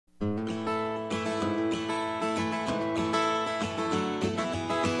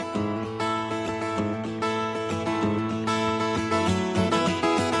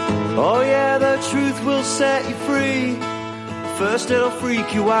Oh yeah, the truth will set you free. First it'll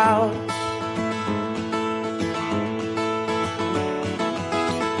freak you out.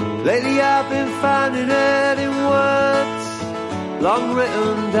 Lately I've been finding it in words long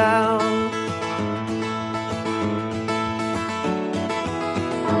written down.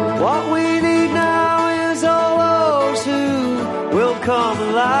 What we need now is all those who will come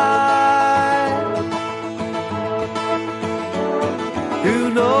alive, who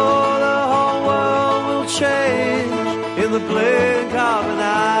know the whole world will change in the blink of an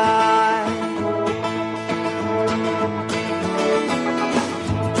eye.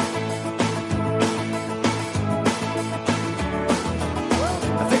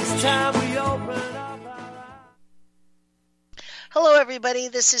 I think it's time we open up our eyes. Hello, everybody.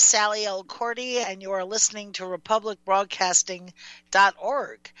 This is Sallie Elkordy, and you are listening to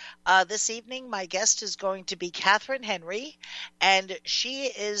republicbroadcasting.org. This evening, my guest is going to be Catherine Henry, and she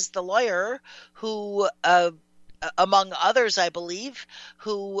is the lawyer who, among others, I believe,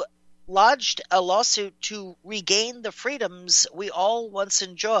 who lodged a lawsuit to regain the freedoms we all once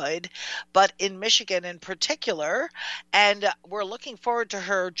enjoyed, but in Michigan in particular. And we're looking forward to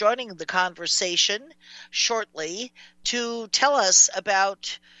her joining the conversation shortly to tell us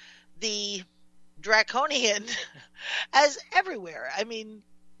about the draconian, as everywhere. I mean,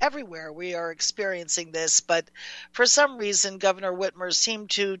 everywhere we are experiencing this, but for some reason, Governor Whitmer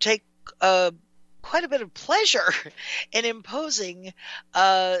seemed to take quite a bit of pleasure in imposing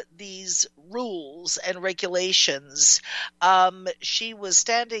these rules and regulations. She was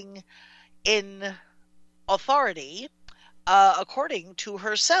standing in authority according to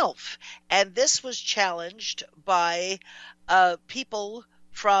herself, and this was challenged by people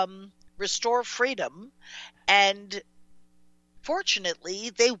from Restore Freedom, and fortunately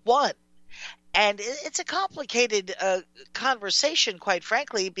they won. And it's a complicated conversation, quite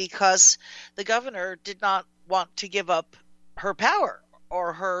frankly, because the governor did not want to give up her power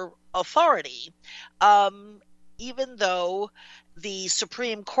or her authority, even though the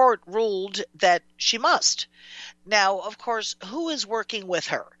Supreme Court ruled that she must. Now, of course, who is working with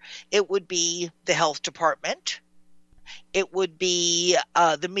her? It would be the health department. It would be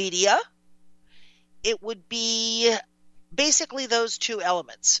the media. It would be basically those two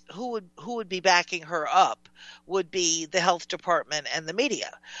elements. Who would be backing her up would be the health department and the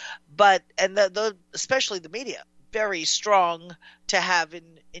media, and especially the media, very strong to have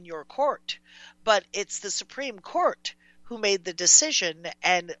in your court. But it's the Supreme Court who made the decision,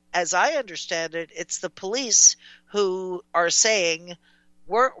 and as I understand it, it's the police who are saying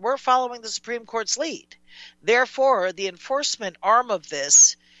we're following the Supreme Court's lead. Therefore, the enforcement arm of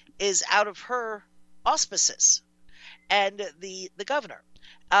this is out of her auspices and the governor.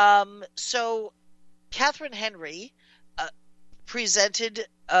 So Catherine Henry presented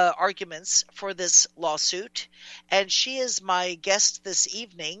arguments for this lawsuit, and she is my guest this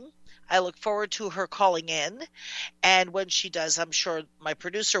evening. I look forward to her calling in, and when she does, I'm sure my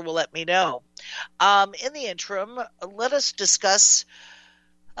producer will let me know. In the interim, let us discuss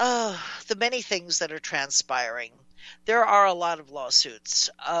the many things that are transpiring. There are a lot of lawsuits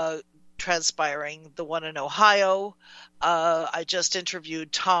transpiring. The one in Ohio, I just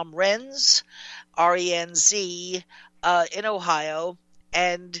interviewed Tom Renz, R-E-N-Z, in Ohio,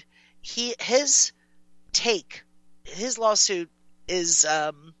 and his lawsuit is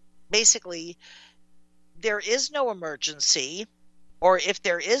basically there is no emergency, or if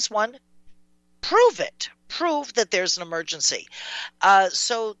there is one, prove it. Prove that there's an emergency.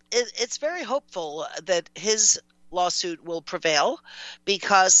 So it's very hopeful that his lawsuit will prevail,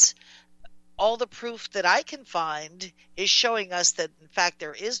 because all the proof that I can find is showing us that, in fact,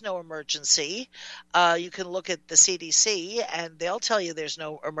 there is no emergency. You can look at the CDC, and they'll tell you there's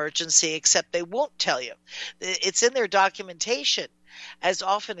no emergency, except they won't tell you. It's in their documentation, as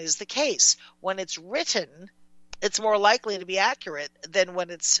often is the case. When it's written, it's more likely to be accurate than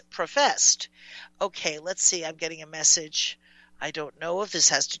when it's professed. Okay, let's see. I'm getting a message. I don't know if this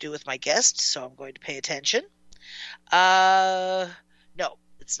has to do with my guest, so I'm going to pay attention. No.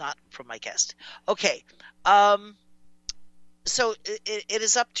 It's not from my guest. Okay. So it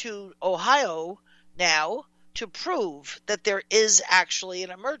is up to Ohio now to prove that there is actually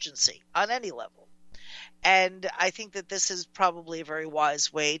an emergency on any level. And I think that this is probably a very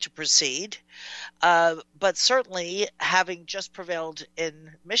wise way to proceed. But certainly, having just prevailed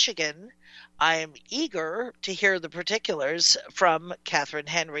in Michigan, I am eager to hear the particulars from Catherine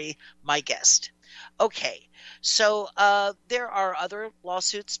Henry, my guest. Okay, so there are other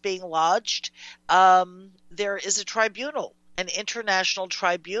lawsuits being lodged. There is a tribunal, an international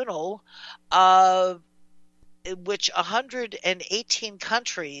tribunal in which 118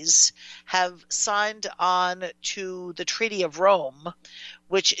 countries have signed on to the Treaty of Rome,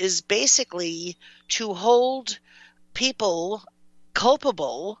 which is basically to hold people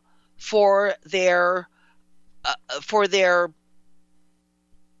culpable for their for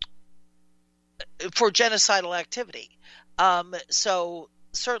genocidal activity. So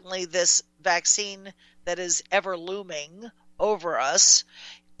certainly this vaccine that is ever looming over us,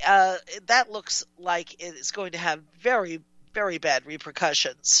 that looks like it is going to have very, very bad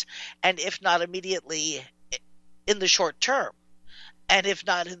repercussions, and if not immediately, in the short term, and if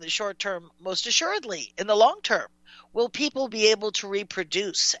not in the short term, most assuredly in the long term. Will people be able to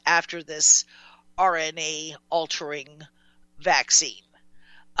reproduce after this RNA altering vaccine?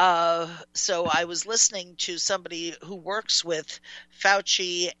 So I was listening to somebody who works with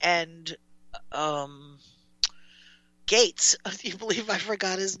Fauci and Gates. Do you believe I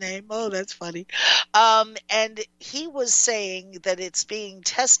forgot his name? Oh, that's funny. And he was saying that it's being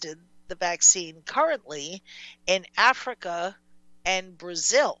tested, the vaccine, currently in Africa and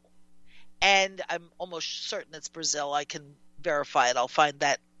Brazil. And I'm almost certain it's Brazil. I can verify it. I'll find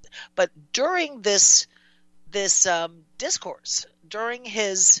that. But during this discourse, during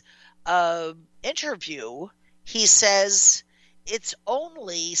his interview, he says it's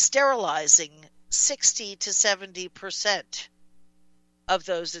only sterilizing 60 to 70% of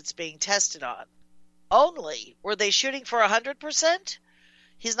those it's being tested on. Only. Were they shooting for 100%?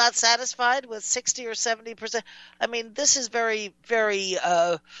 He's not satisfied with 60 or 70%. I mean, this is very, very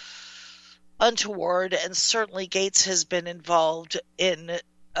untoward, and certainly Gates has been involved in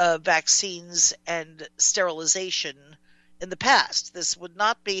vaccines and sterilization in the past. This would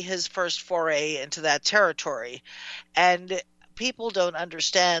not be his first foray into that territory. And people don't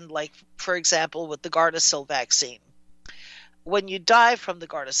understand, like, for example, with the Gardasil vaccine. When you die from the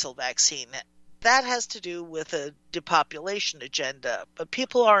Gardasil vaccine, that has to do with a depopulation agenda, but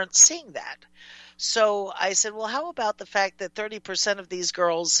people aren't seeing that. So I said, well, how about the fact that 30% of these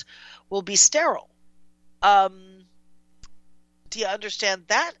girls will be sterile? Do you understand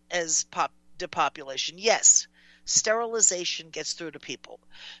that as depopulation? Yes. Sterilization gets through to people.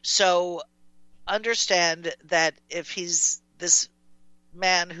 So understand that if he's this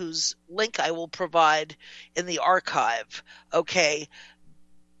man whose link I will provide in the archive, okay,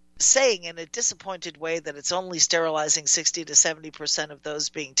 saying in a disappointed way that it's only sterilizing 60 to 70% of those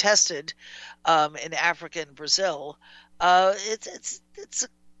being tested in Africa and Brazil, it's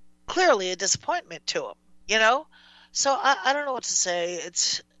clearly a disappointment to him, you know? So I don't know what to say.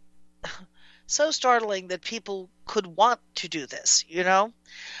 It's so startling that people could want to do this, you know?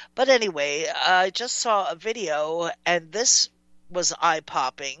 But anyway, I just saw a video, and this was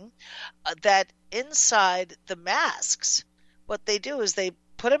eye-popping, that inside the masks, what they do is they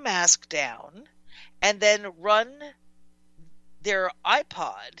put a mask down and then run their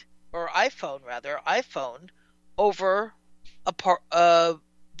iPod, or iPhone rather, iPhone, over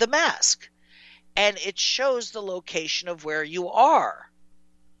the mask. And it shows the location of where you are.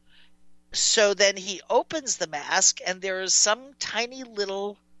 So then he opens the mask, and there is some tiny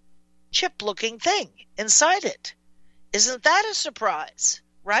little chip-looking thing inside it. Isn't that a surprise,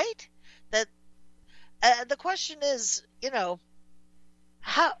 right? That the question is, you know,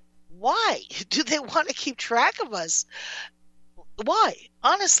 why do they want to keep track of us? Why?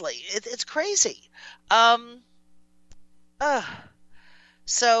 Honestly, it's crazy.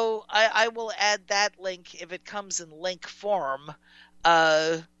 So I will add that link, if it comes in link form,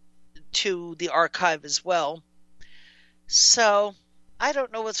 to the archive as well. So I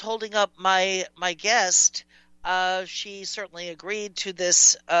don't know what's holding up my guest. She certainly agreed to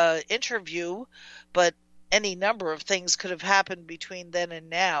this interview, but any number of things could have happened between then and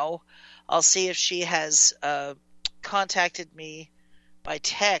now. I'll see if she has contacted me by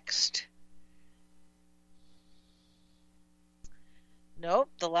text. Nope,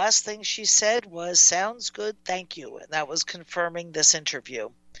 the last thing she said was, "Sounds good, thank you," and that was confirming this interview.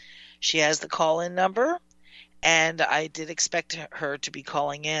 She has the call-in number, and I did expect her to be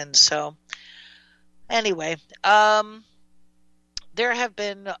calling in. So anyway, there have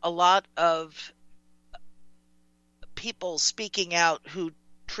been a lot of people speaking out who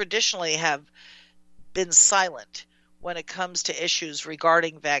traditionally have been silent when it comes to issues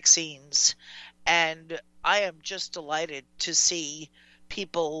regarding vaccines, and I am just delighted to see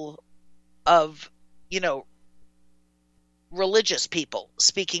people of, religious people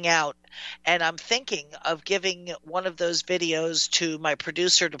speaking out. And I'm thinking of giving one of those videos to my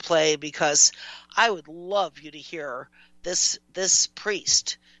producer to play, because I would love you to hear this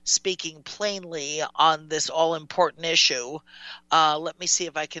priest speaking plainly on this all-important issue. Let me see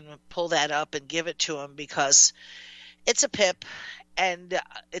if I can pull that up and give it to him, because it's a PIP and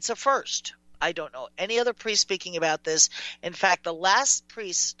it's a first. I don't know any other priest speaking about this. In fact, the last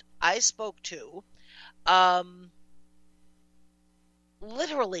priest I spoke to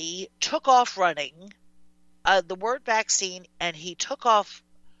literally took off running the word vaccine, and he took off,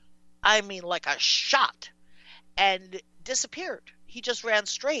 I mean, like a shot, and disappeared. He just ran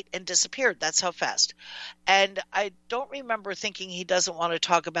straight and disappeared. That's how fast. And I don't remember thinking he doesn't want to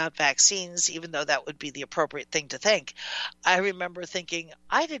talk about vaccines, even though that would be the appropriate thing to think. I remember thinking,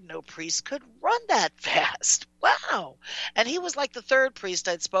 I didn't know priests could run that fast. Wow. And he was like the third priest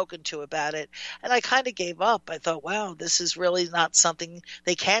I'd spoken to about it. And I kind of gave up. I thought, wow, this is really not something,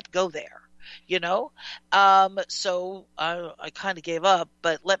 they can't go there. So I kind of gave up.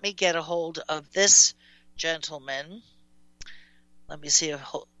 But let me get a hold of this gentleman. Let me see if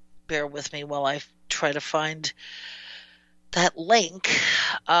bear with me while I try to find that link.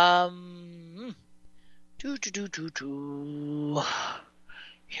 Here,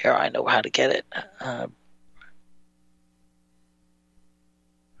 I know how to get it.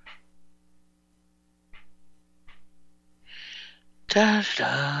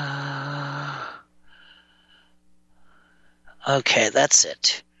 Okay, that's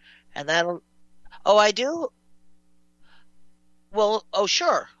it. And that'll... Oh, I do? Well, oh,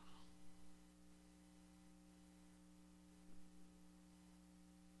 sure.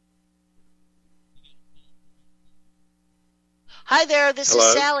 Hi there, this Hello.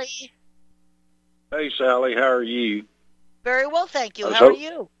 is Sallie. Hey, Sallie, how are you? Very well, thank you. How are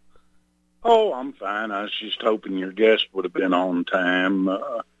you? Oh, I'm fine. I was just hoping your guest would have been on time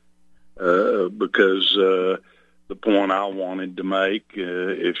because the point I wanted to make,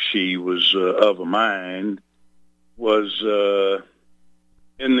 if she was of a mind, was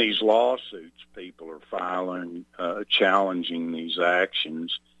in these lawsuits people are filing, challenging these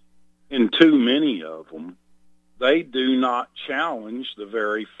actions. In too many of them, they do not challenge the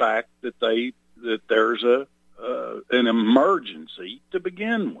very fact that there's an emergency to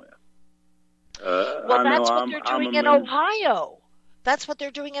begin with. Well, that's what they're doing in Ohio. That's what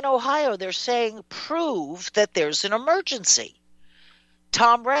they're doing in Ohio. They're saying prove that there's an emergency.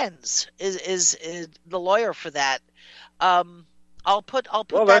 Tom Renz is the lawyer for that. I'll put.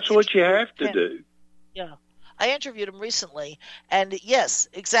 Well, that's what you have to do. Yeah, I interviewed him recently, and yes,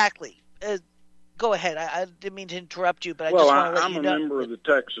 exactly. Go ahead. I didn't mean to interrupt you, but I just want to let you know. I'm a member of the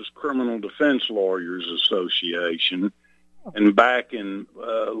Texas Criminal Defense Lawyers Association, and back in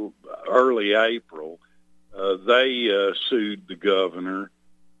early April, they sued the governor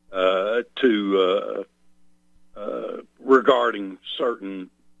regarding certain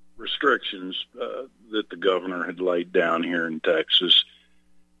restrictions that the governor had laid down here in Texas,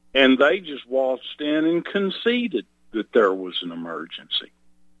 and they just waltzed in and conceded that there was an emergency.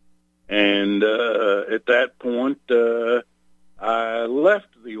 And at that point, I left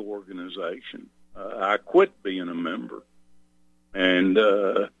the organization. I quit being a member. And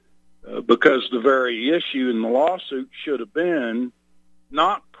because the very issue in the lawsuit should have been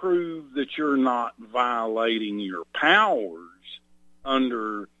not prove that you're not violating your powers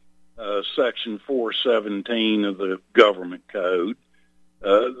under Section 417 of the government code.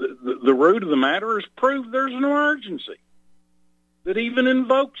 The root of the matter is prove there's an emergency that even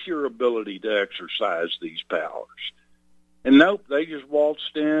invokes your ability to exercise these powers. And nope, they just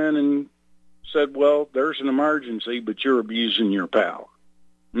waltzed in and said, well, there's an emergency, but you're abusing your power.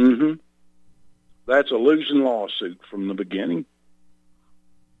 That's a losing lawsuit from the beginning.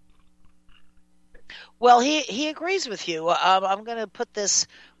 Well, he agrees with you. I'm going to put this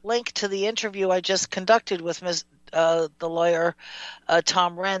link to the interview I just conducted with the lawyer,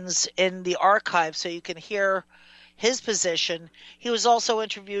 Tom Renz, in the archive so you can hear his position. He was also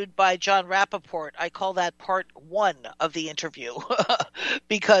interviewed by John Rappaport. I call that part one of the interview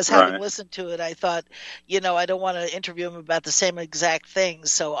because having listened to it, I thought, I don't want to interview him about the same exact thing.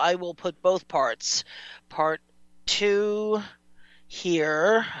 So I will put both parts, part two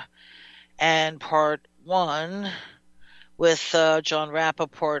here and part one with John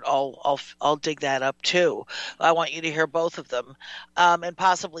Rappaport. I'll dig that up too. I want you to hear both of them and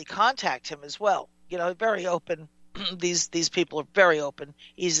possibly contact him as well. Very open. These people are very open,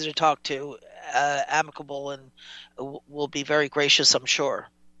 easy to talk to, amicable, and will be very gracious, I'm sure.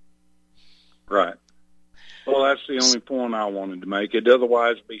 Right. Well, that's the only point I wanted to make. It'd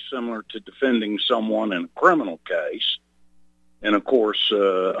otherwise be similar to defending someone in a criminal case. And, of course,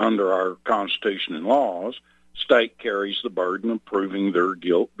 under our Constitution and laws, state carries the burden of proving their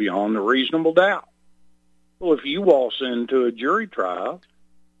guilt beyond a reasonable doubt. Well, if you waltz into a jury trial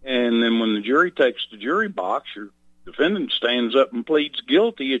And then when the jury takes the jury box, your defendant stands up and pleads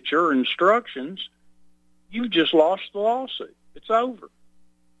guilty at your instructions. You've just lost the lawsuit. It's over.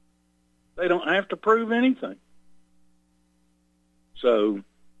 They don't have to prove anything. So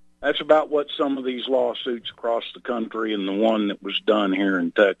that's about what some of these lawsuits across the country and the one that was done here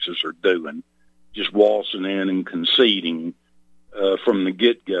in Texas are doing, just waltzing in and conceding from the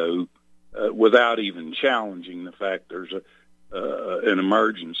get-go without even challenging the fact there's an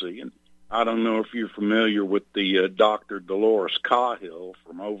emergency. And I don't know if you're familiar with the Dr. Dolores Cahill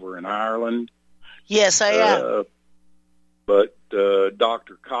from over in Ireland. Yes, I am. But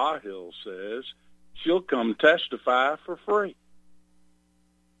Dr. Cahill says she'll come testify for free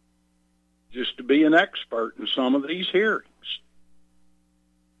just to be an expert in some of these hearings.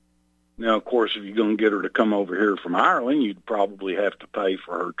 Now, of course, if you're going to get her to come over here from Ireland, you'd probably have to pay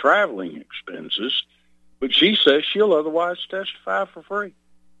for her traveling expenses. But she says she'll otherwise testify for free.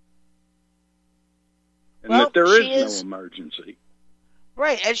 And that there is no emergency.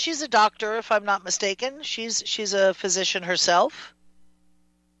 Right, and she's a doctor, if I'm not mistaken. She's a physician herself.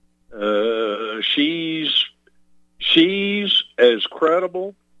 She's as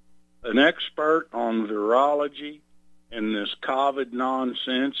credible an expert on virology and this COVID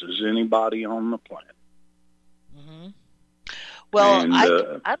nonsense as anybody on the planet. Mm-hmm. Well,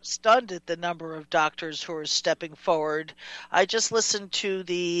 I'm stunned at the number of doctors who are stepping forward. I just listened to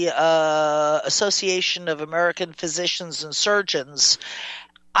the Association of American Physicians and Surgeons.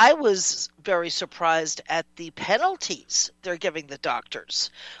 I was very surprised at the penalties they're giving the doctors.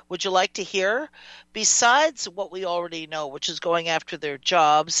 Would you like to hear? Besides what we already know, which is going after their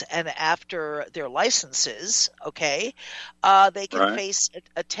jobs and after their licenses, okay, they can face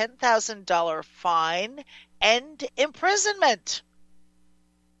a $10,000 fine and imprisonment.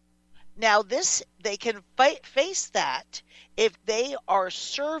 Now, they can face that if they are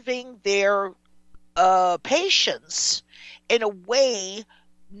serving their patients in a way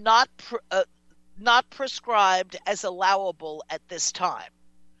not prescribed as allowable at this time.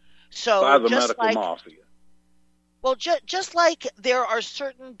 So by the medical mafia. Well, just like there are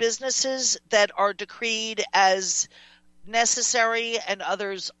certain businesses that are decreed as necessary and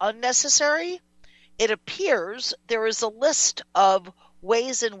others unnecessary, it appears there is a list of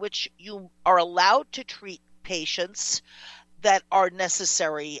ways in which you are allowed to treat patients that are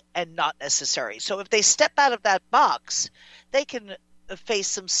necessary and not necessary. So if they step out of that box, they can face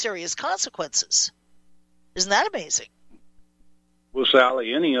some serious consequences. Isn't that amazing? Well,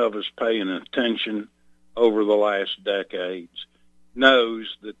 Sally, any of us paying attention over the last decades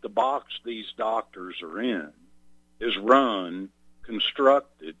knows that the box these doctors are in is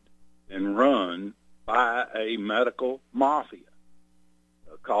constructed and run by a medical mafia.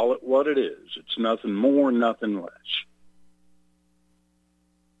 Call it what it is. It's nothing more, nothing less.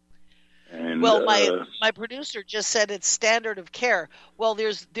 And, well, my producer just said it's standard of care. Well,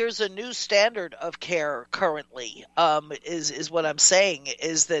 there's a new standard of care currently. Is what I'm saying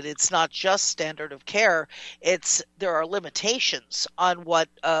is that it's not just standard of care. There are limitations on what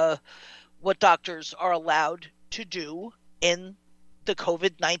doctors are allowed to do in the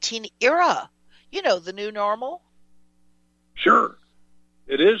COVID-19 era. You know, the new normal. Sure,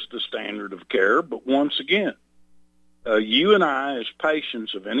 it is the standard of care, but once again, you and I, as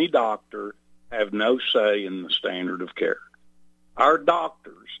patients of any doctor, have no say in the standard of care. Our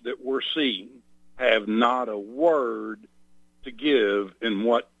doctors that we're seeing have not a word to give in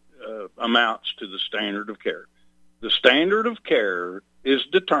what amounts to the standard of care. The standard of care is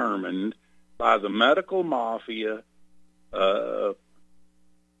determined by the medical mafia.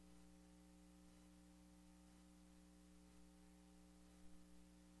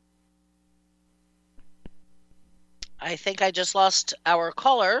 I think I just lost our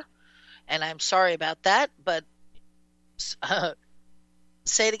caller, and I'm sorry about that, but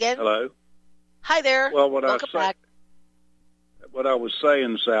say it again. Hello. Hi there. Well, welcome back. What I was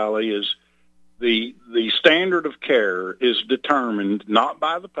saying, Sally, is the standard of care is determined not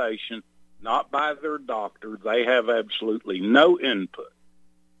by the patient, not by their doctor. They have absolutely no input.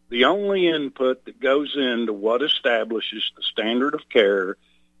 The only input that goes into what establishes the standard of care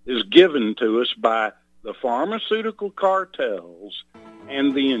is given to us by the pharmaceutical cartels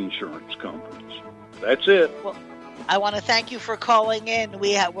and the insurance companies. That's it. Well, I want to thank you for calling in.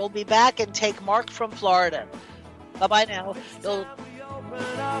 We'll be back and take Mark from Florida. Bye-bye now. Open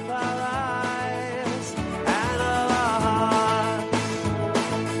up our eyes and our hearts.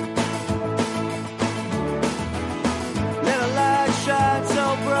 Let a light shine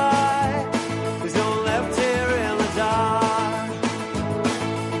so bright. There's no left here in the dark.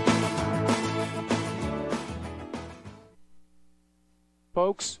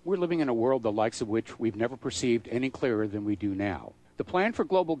 Folks, we're living in a world the likes of which we've never perceived any clearer than we do now. The plan for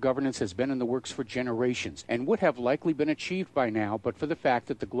global governance has been in the works for generations and would have likely been achieved by now but for the fact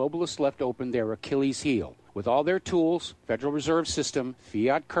that the globalists left open their Achilles heel. With all their tools, Federal Reserve System,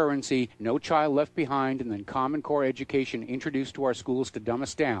 fiat currency, no child left behind, and then Common Core education introduced to our schools to dumb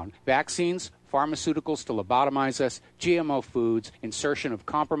us down, vaccines, pharmaceuticals to lobotomize us, GMO foods, insertion of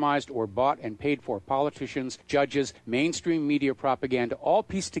compromised or bought and paid for politicians, judges, mainstream media propaganda, all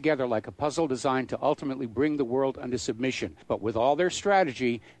pieced together like a puzzle designed to ultimately bring the world under submission. But with all their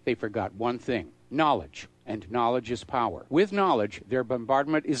strategy, they forgot one thing: knowledge. And knowledge is power. With knowledge, their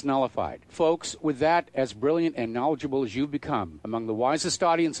bombardment is nullified. Folks, with that, as brilliant and knowledgeable as you've become, among the wisest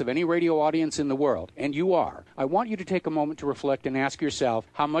audience of any radio audience in the world, and you are, I want you to take a moment to reflect and ask yourself,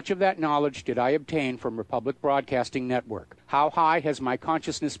 how much of that knowledge did I obtain from Republic Broadcasting Network? How high has my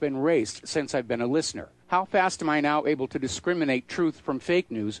consciousness been raised since I've been a listener? How fast am I now able to discriminate truth from fake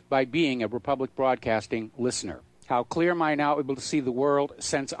news by being a Republic Broadcasting listener? How clear am I now able to see the world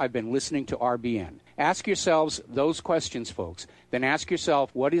since I've been listening to RBN? Ask yourselves those questions, folks. Then ask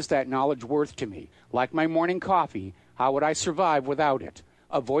yourself, what is that knowledge worth to me? Like my morning coffee, how would I survive without it?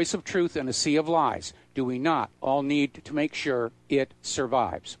 A voice of truth in a sea of lies. Do we not all need to make sure it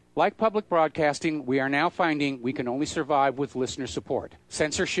survives? Like public broadcasting, we are now finding we can only survive with listener support.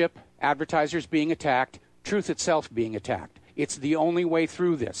 Censorship, advertisers being attacked, truth itself being attacked. It's the only way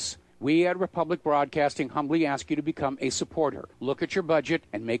through this. We at Republic Broadcasting humbly ask you to become a supporter. Look at your budget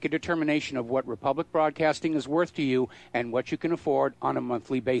and make a determination of what Republic Broadcasting is worth to you and what you can afford on a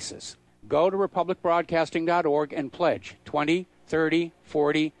monthly basis. Go to republicbroadcasting.org and pledge $20, $30,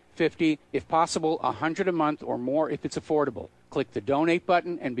 $40, $50, if possible, $100 a month or more if it's affordable. Click the donate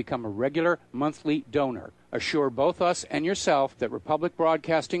button and become a regular monthly donor. Assure both us and yourself that Republic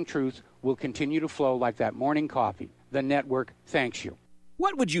Broadcasting truth will continue to flow like that morning coffee. The network thanks you.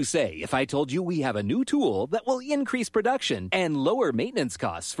 What would you say if I told you we have a new tool that will increase production and lower maintenance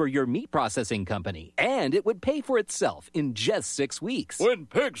costs for your meat processing company, and it would pay for itself in just 6 weeks? When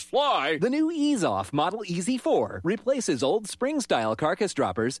pigs fly! The new Ease Off Model Easy 4 replaces old spring-style carcass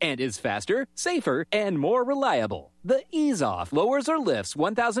droppers and is faster, safer, and more reliable. The Ease Off lowers or lifts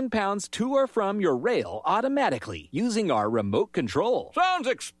 1,000 pounds to or from your rail automatically using our remote control. Sounds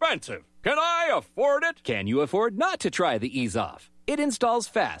expensive. Can I afford it? Can you afford not to try the Ease Off? It installs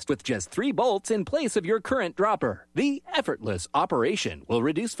fast with just 3 bolts in place of your current dropper. The effortless operation will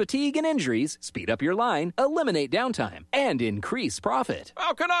reduce fatigue and injuries, speed up your line, eliminate downtime, and increase profit.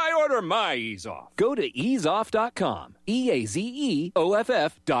 How can I order my Ease Off? Go to easeoff.com, EAZEOFF.com,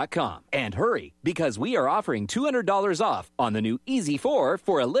 and hurry, because we are offering $200 off on the new Easy 4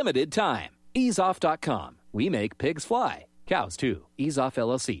 for a limited time. Easeoff.com. We make pigs fly. Cows, too. Ease Off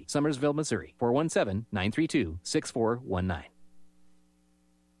LLC, Summersville, Missouri, 417-932-6419.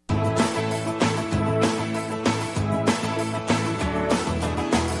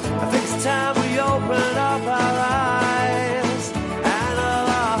 Time we open up our eyes and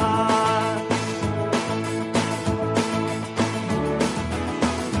our hearts.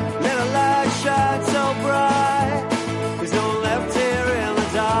 Let a light shine so bright, there's no one left here in the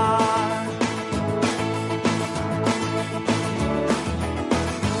dark.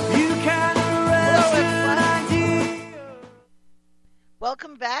 You can arrest an idea.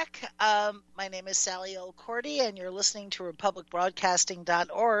 Welcome back. My name is Sallie Elkordy, and you're listening to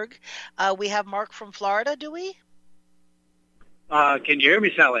republicbroadcasting.org. We have Mark from Florida, do we? Can you hear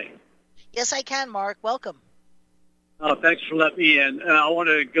me, Sallie? Yes, I can, Mark. Welcome. Thanks for letting me in. I want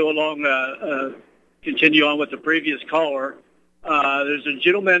to go along, continue on with the previous caller. There's a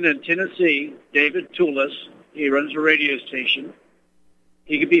gentleman in Tennessee, David Toulis. He runs a radio station.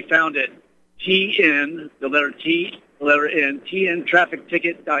 He can be found at TN, the letter N,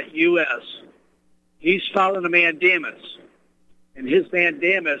 tntrafficticket.us. He's filing a mandamus, and his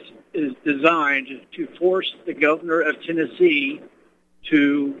mandamus is designed to force the governor of Tennessee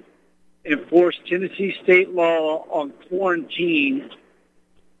to enforce Tennessee state law on quarantine.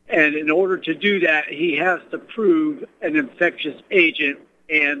 And in order to do that, he has to prove an infectious agent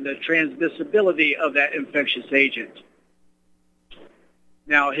and the transmissibility of that infectious agent.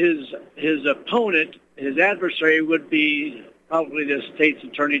 Now, his opponent, his adversary, would be probably the state's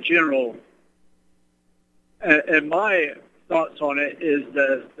attorney general. And my thoughts on it is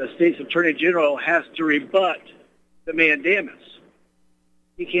the state's attorney general has to rebut the mandamus.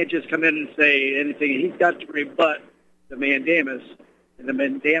 He can't just come in and say anything. He's got to rebut the mandamus. And the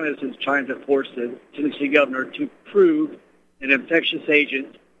mandamus is trying to force the Tennessee governor to prove an infectious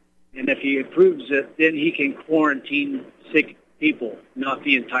agent. And if he proves it, then he can quarantine sick people, not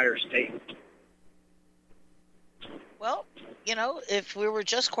the entire state. Well, if we were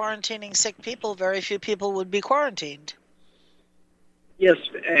just quarantining sick people, very few people would be quarantined. Yes,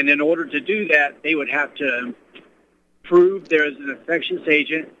 and in order to do that, they would have to prove there is an infectious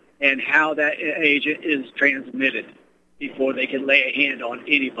agent and how that agent is transmitted before they can lay a hand on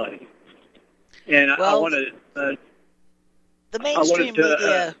anybody. And I want to... The mainstream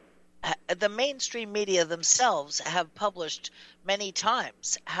media... The mainstream media themselves have published many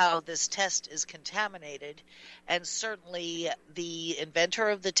times how this test is contaminated, and certainly the inventor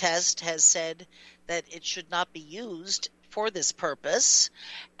of the test has said that it should not be used for this purpose.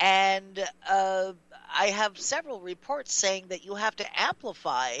 And I have several reports saying that you have to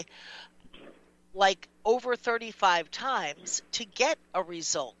amplify like over 35 times to get a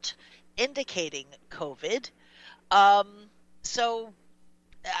result indicating COVID.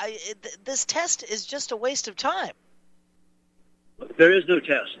 This test is just a waste of time. There is no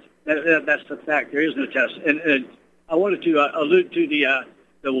test. That's the fact. There is no test. And I wanted to allude to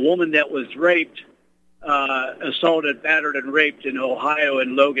the woman that was raped, assaulted, battered, and raped in Ohio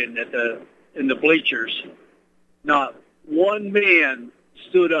and Logan in the bleachers. Not one man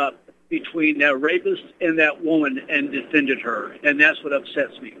stood up between that rapist and that woman and defended her, and that's what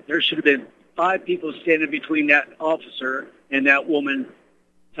upsets me. There should have been 5 people standing between that officer and that woman,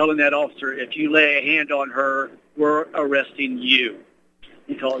 telling that officer, if you lay a hand on her, we're arresting you,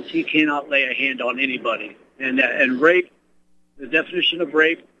 because he cannot lay a hand on anybody. And rape, the definition of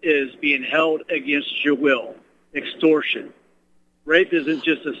rape is being held against your will, extortion. Rape isn't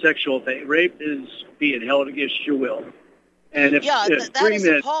just a sexual thing. Rape is being held against your will. And if 3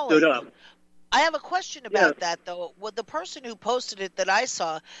 men stood up. I have a question about that, though. Well, the person who posted it that I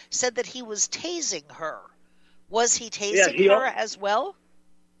saw said that he was tasing her. Was he tasing her as well?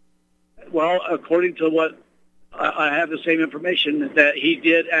 Well, according to what I have the same information, that he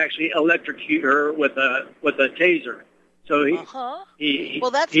did actually electrocute her with a taser. So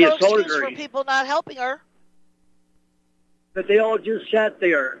well, that's no excuse for people not helping her. But they all just sat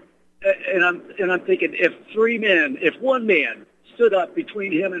there, and I'm thinking, if one man stood up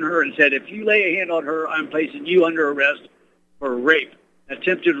between him and her and said, if you lay a hand on her, I'm placing you under arrest for rape,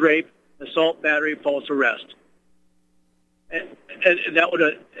 attempted rape, assault, battery, false arrest. And that would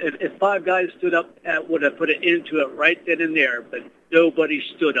have, if 5 guys stood up, that would have put an end to it right then and there. But nobody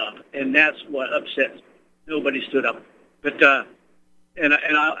stood up, and that's what upsets me. Nobody stood up. But and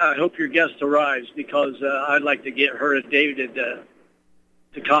I hope your guest arrives, because I'd like to get her and David to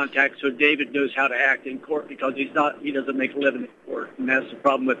contact, so David knows how to act in court, because he doesn't make a living in court, and that's the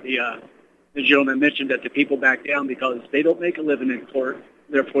problem with the gentleman mentioned, that the people back down because they don't make a living in court,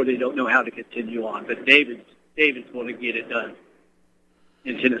 therefore they don't know how to continue on. But David's going to get it done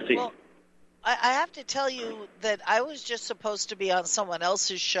in Tennessee. Well, I have to tell you that I was just supposed to be on someone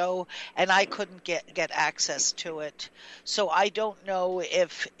else's show, and I couldn't get access to it. So I don't know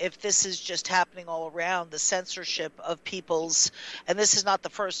if this is just happening all around, the censorship of people's, and this is not the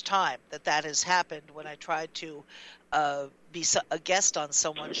first time that has happened when I tried to be a guest on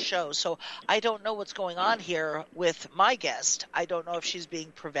someone's show. So I don't know what's going on here with my guest. I don't know if she's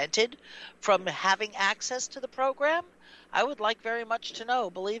being prevented from having access to the program. I would like very much to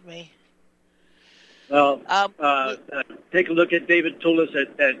know, believe me. Well, take a look at David Toulis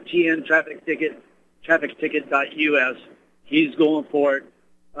at TN trafficticket.us. He's going for it.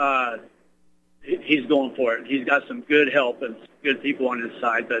 He's going for it. He's got some good help and good people on his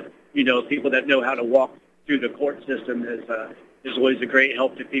side, but people that know how to walk through the court system is always a great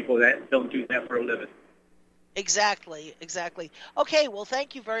help to people that don't do that for a living. Exactly. Okay, well,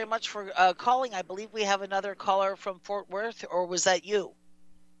 thank you very much for calling. I believe we have another caller from Fort Worth, or was that you?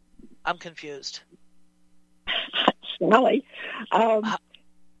 I'm confused. Sallie, you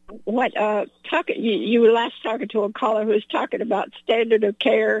were last talking to a caller who was talking about standard of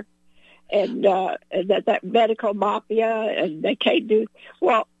care and that medical mafia, and they can't do.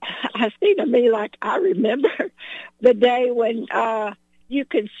 Well, it seemed to me like I remember the day when you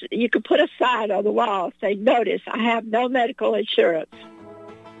could put a sign on the wall saying, "Notice, I have no medical insurance,"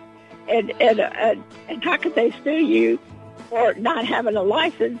 and how could they sue you for not having a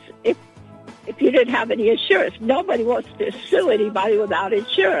license if you didn't have any insurance? Nobody wants to sue anybody without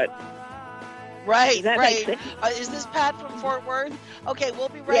insurance. Right. Is this Pat from Fort Worth? Okay, we'll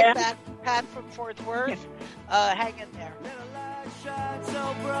be right back. Pat from Fort Worth. Hang in there.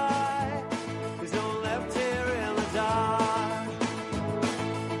 So bright, there's no left here in the dark.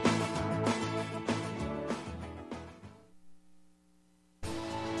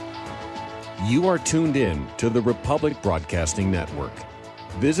 You are tuned in to the Republic Broadcasting Network.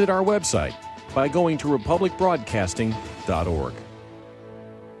 Visit our website by going to republicbroadcasting.org.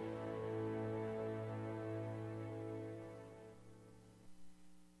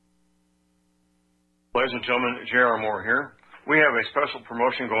 Ladies and gentlemen, J.R. Moore here. We have a special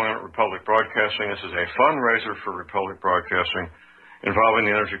promotion going on at Republic Broadcasting. This is a fundraiser for Republic Broadcasting involving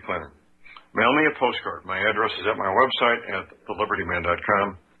the Energy Cleaner. Mail me a postcard. My address is at my website at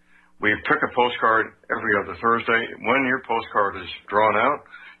thelibertyman.com. We pick a postcard every other Thursday. When your postcard is drawn out,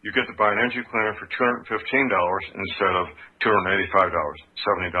 you get to buy an Energy Cleaner for $215 instead of $285,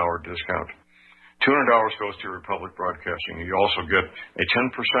 $70 discount. $200 goes to Republic Broadcasting. You also get a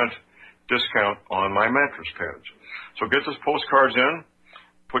 10% discount on my mattress pads. So get those postcards in,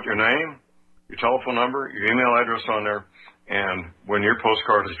 put your name, your telephone number, your email address on there, and when your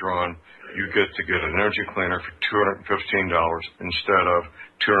postcard is drawn, you get to get an Energy Cleaner for $215 instead of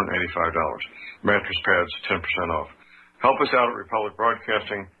 $285. Mattress pads, 10% off. Help us out at Republic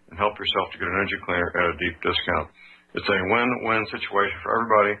Broadcasting and help yourself to get an Energy Cleaner at a deep discount. It's a win-win situation for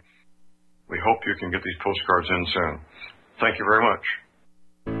everybody. We hope you can get these postcards in soon. Thank you very much.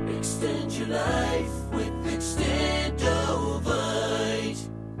 Extend your life with Extendovite.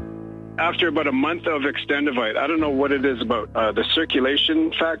 After about a month of Extendovite, I don't know what it is about the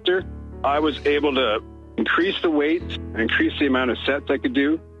circulation factor. I was able to increase the weight, increase the amount of sets I could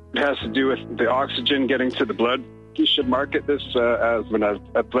do. It has to do with the oxygen getting to the blood. You should market this as an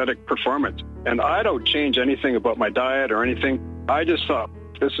athletic performance. And I don't change anything about my diet or anything. I just thought,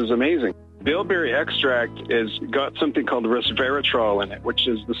 this is amazing. Bilberry extract is got something called resveratrol in it, which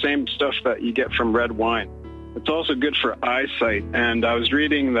is the same stuff that you get from red wine. It's also good for eyesight. And I was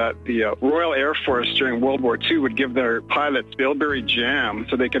reading that the Royal Air Force during World War II would give their pilots bilberry jam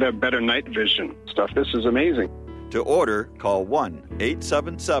so they could have better night vision stuff. This is amazing. To order, call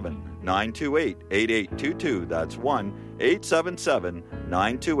 1-877-928-8822. That's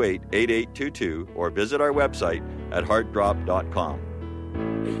 1-877-928-8822. Or visit our website at heartdrop.com.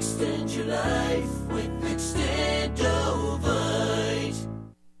 Extend your life with Extendovite.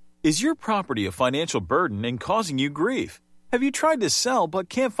 Is your property a financial burden and causing you grief? Have you tried to sell but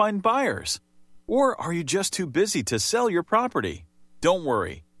can't find buyers? Or are you just too busy to sell your property? Don't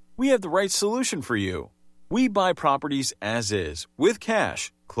worry. We have the right solution for you. We buy properties as is, with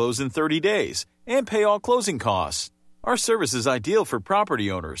cash, close in 30 days, and pay all closing costs. Our service is ideal for property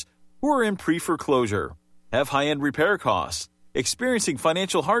owners who are in pre-foreclosure, have high-end repair costs, experiencing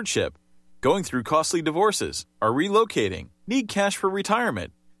financial hardship, going through costly divorces, are relocating, need cash for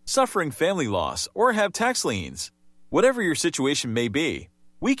retirement, suffering family loss, or have tax liens. Whatever your situation may be,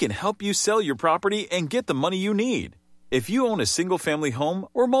 we can help you sell your property and get the money you need. If you own a single-family home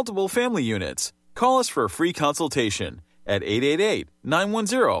or multiple family units, call us for a free consultation at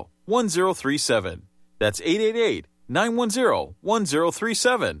 888-910-1037. That's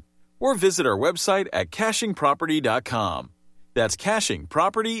 888-910-1037. Or visit our website at cachingproperty.com. That's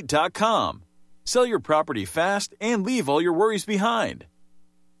cachingproperty.com. Sell your property fast and leave all your worries behind.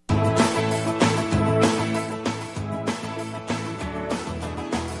 I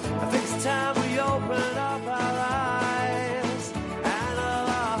think it's time we open up our eyes and our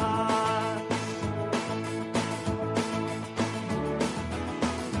hearts.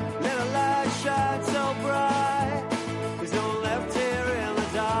 Let a light shine so bright. There's no left here in the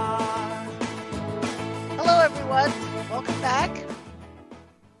dark. Hello, everyone. Welcome back.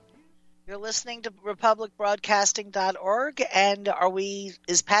 You're listening to republicbroadcasting.org, and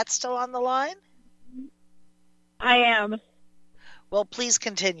is Pat still on the line? I am. Well, please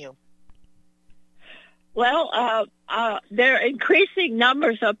continue. Well, there are increasing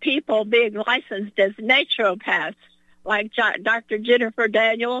numbers of people being licensed as naturopaths, like Dr. Jennifer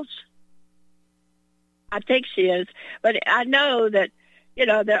Daniels. I think she is. But I know that,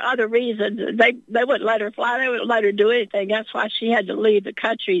 there are other reasons. They wouldn't let her fly. They wouldn't let her do anything. That's why she had to leave the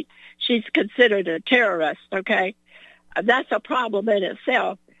country. She's considered a terrorist, okay? That's a problem in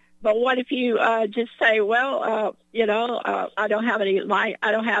itself. But what if you just say, well, I don't have I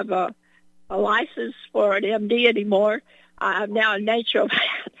don't have a license for an MD anymore. I'm now a naturopath.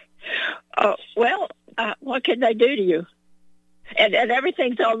 What can they do to you? And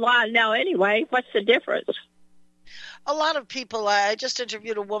everything's online now anyway. What's the difference? A lot of people, I just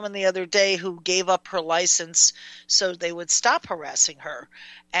interviewed a woman the other day who gave up her license so they would stop harassing her.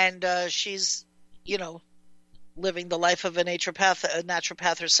 And she's, living the life of a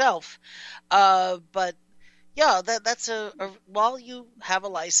naturopath herself. But yeah, that's while you have a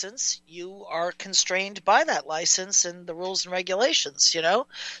license, you are constrained by that license and the rules and regulations,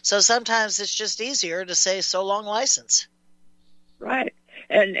 So sometimes it's just easier to say, so long license. Right.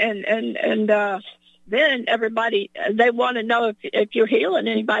 And then everybody, they want to know if you're healing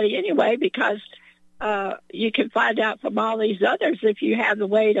anybody anyway, because you can find out from all these others if you have the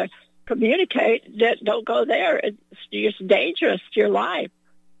way to communicate. That don't go there. It's dangerous to your life.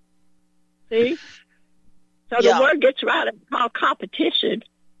 See? So the word gets around, it's called competition.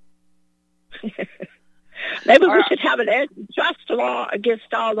 Maybe we should have an antitrust law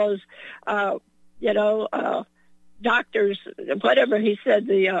against all those, doctors, whatever he said,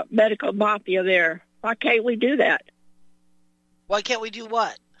 the medical mafia there. Why can't we do that? Why can't we do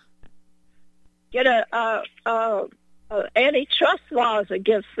what? Get antitrust laws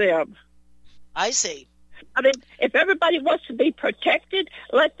against them. I see. I mean, if everybody wants to be protected,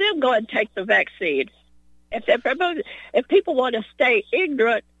 let them go and take the vaccine. If people want to stay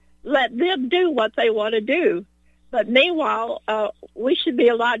ignorant, let them do what they want to do. But meanwhile, we should be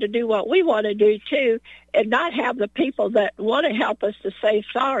allowed to do what we want to do, too, and not have the people that want to help us to say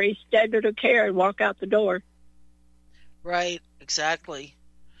sorry, standard of care, and walk out the door. Right, exactly.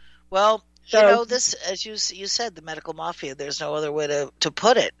 Well, this, as you said, the medical mafia, there's no other way to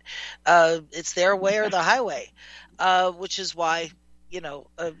put it. It's their way or the highway, which is why,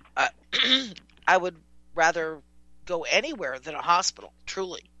 I would rather go anywhere than a hospital,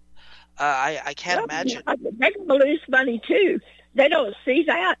 truly. I can't imagine. They're going to lose money, too. They don't see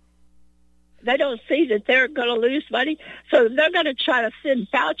that. They don't see that they're going to lose money. So they're going to try to send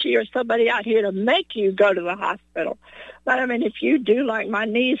Fauci or somebody out here to make you go to the hospital. But, I mean, if you do like my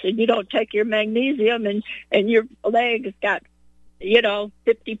niece and you don't take your magnesium and your leg has got,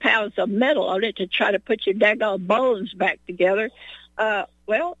 50 pounds of metal on it to try to put your daggone bones back together,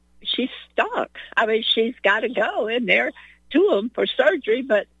 well, she's stuck. I mean, she's got to go in there to them for surgery.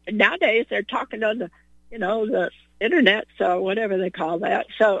 But nowadays they're talking on the, the internet, so whatever they call that.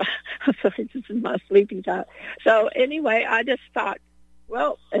 So this is my sleeping time. So anyway, I just thought,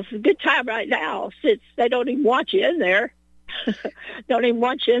 well, it's a good time right now since they don't even want you in there. Don't even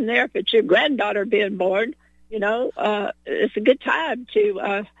want you in there if it's your granddaughter being born. It's a good time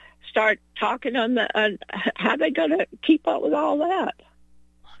to start talking on how they're going to keep up with all that.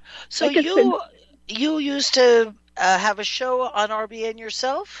 So you used to have a show on RBN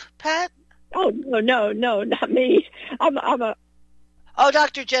yourself, Pat? Oh, no, not me. I'm a. Oh,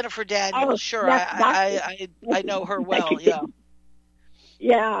 Dr. Jennifer Daniels. Sure, I know her well. Yeah.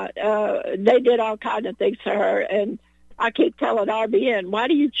 Yeah, they did all kinds of things to her, and I keep telling RBN, why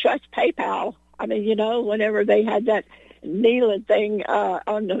do you trust PayPal? I mean, whenever they had that kneeling thing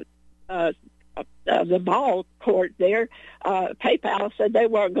on the ball court there, PayPal said they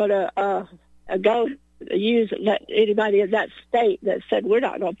weren't going to go let anybody in that state that said we're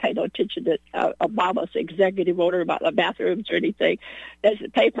not going to pay no attention to Obama's executive order about the bathrooms or anything.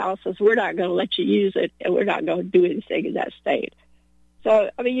 PayPal says we're not going to let you use it, and we're not going to do anything in that state.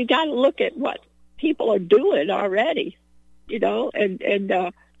 So, I mean, you got to look at what people are doing already, and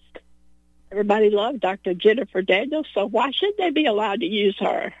everybody loved Dr. Jennifer Daniels, so why should they be allowed to use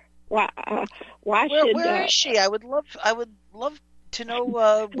her? Why should? Where is she? I would love to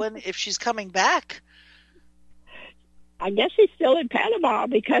know if she's coming back. I guess she's still in Panama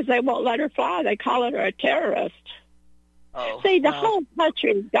because they won't let her fly. They call her a terrorist. Oh, see, the whole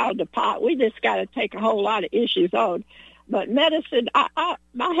country's gone to pot. We just got to take a whole lot of issues on. But medicine, I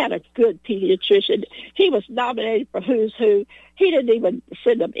had a good pediatrician. He was nominated for Who's Who. He didn't even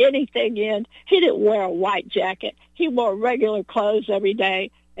send him anything in. He didn't wear a white jacket. He wore regular clothes every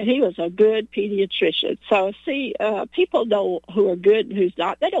day, and he was a good pediatrician. So, see, people know who are good and who's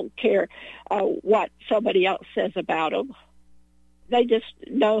not. They don't care what somebody else says about them. They just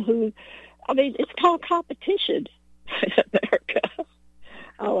know who. I mean, it's called competition in America.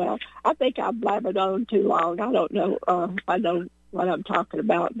 Oh, well, I think I'm blabbing on too long. I don't know if I know what I'm talking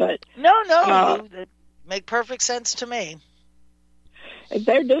about. But No, it make perfect sense to me. If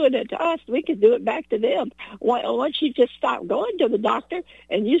they're doing it to us, we can do it back to them. Once you just stop going to the doctor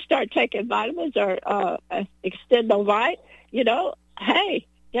and you start taking vitamins or Extendovite, hey,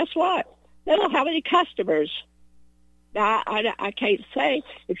 guess what? They don't have any customers. Now, I can't say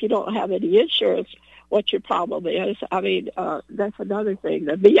if you don't have any insurance what your problem is. I mean, that's another thing.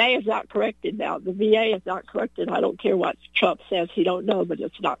 The VA is not corrected now. The VA is not corrected. I don't care what Trump says. He don't know, but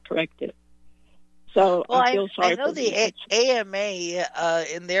it's not corrected. So I feel sorry. I know the AMA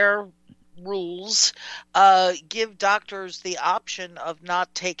in their rules give doctors the option of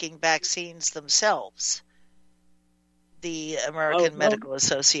not taking vaccines themselves. The American Medical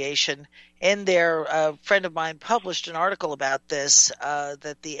Association, in their a friend of mine published an article about this,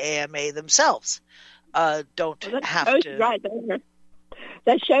 that the AMA themselves don't have to. Right there.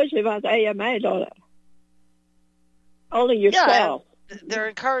 That shows you about the AMA, don't it? Only yourself. Yeah, they're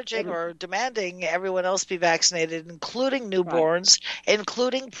encouraging or demanding everyone else be vaccinated, including newborns,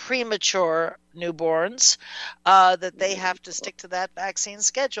 including premature newborns, that they have to stick to that vaccine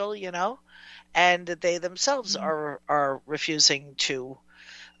schedule, and that they themselves are refusing to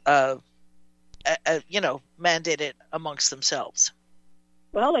mandate it amongst themselves.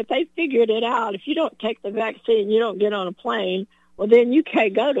 Well, if they figured it out, if you don't take the vaccine, you don't get on a plane, well, then you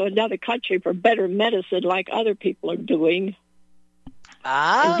can't go to another country for better medicine like other people are doing.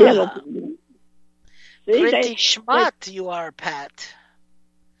 Pretty smart you are, Pat.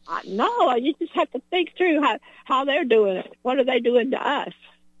 No, you just have to think through how they're doing it. What are they doing to us?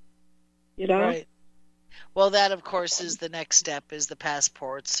 Right. Well, that, of course, is the next step, is the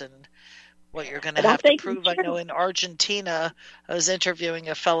passports and what you're going to have to prove. I know in Argentina, I was interviewing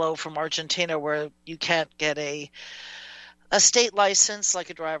a fellow from Argentina where you can't get a state license, like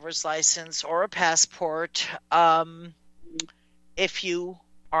a driver's license or a passport, if you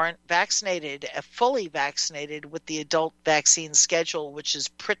aren't vaccinated, fully vaccinated with the adult vaccine schedule, which is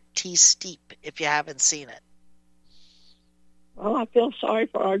pretty steep if you haven't seen it. Well, I feel sorry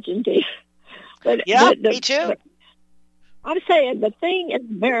for Argentina. But me too. I'm saying the thing in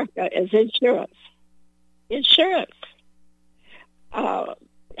America is insurance. Insurance.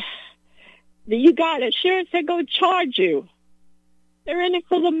 You got insurance, they're going to charge you. They're in it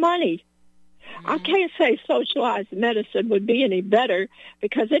for the money. I can't say socialized medicine would be any better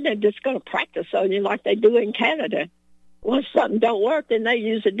because then they're just going to practice on you like they do in Canada. Once something don't work, then they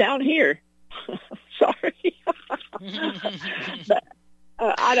use it down here. Sorry.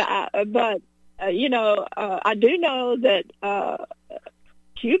 I do know that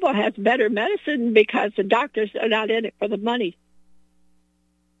Cuba has better medicine because the doctors are not in it for the money.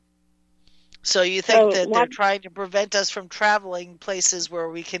 So you think that they're trying to prevent us from traveling places where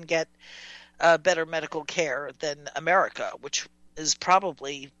we can get better medical care than America, which is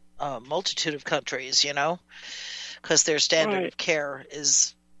probably a multitude of countries, because their standard of care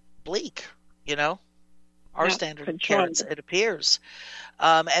is bleak, Our standard of care, it appears.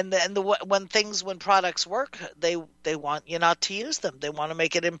 When products work, they want you not to use them. They want to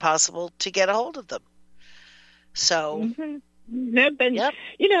make it impossible to get a hold of them. So,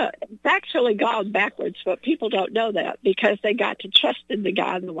 it's actually gone backwards, but people don't know that because they got to trust in the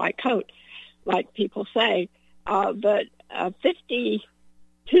guy in the white coat, like people say. But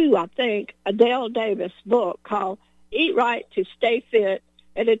 52, I think, Adele Davis book called Eat Right to Stay Fit,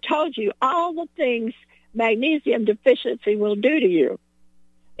 and it told you all the things magnesium deficiency will do to you.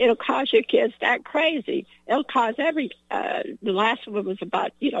 It'll cause your kids to act crazy. It'll cause the last one was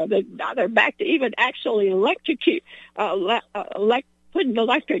about, now they're back to even actually putting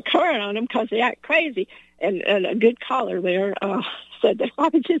electric current on them because they act crazy. And a good caller there said they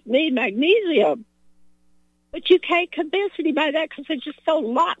probably just need magnesium. But you can't convince anybody that because they're just so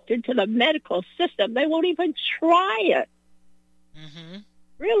locked into the medical system. They won't even try it. Mm-hmm.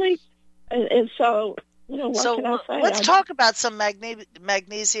 Really? And so... let's talk about some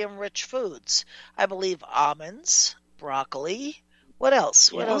magnesium-rich foods. I believe almonds, broccoli. What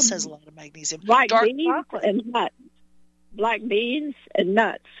else? What else has a lot of magnesium? Black beans and nuts. Black beans and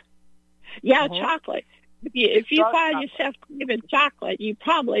nuts. Yeah, chocolate. If you find yourself craving chocolate, you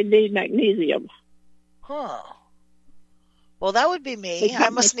probably need magnesium. Huh. Well, that would be me. I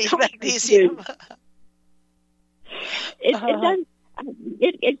must need magnesium.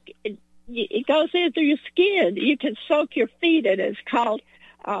 It goes in through your skin. You can soak your feet in it. It's called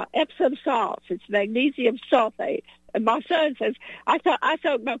Epsom salts. It's magnesium sulfate. And my son says, I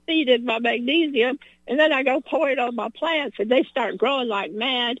soak my feet in my magnesium, and then I go pour it on my plants, and they start growing like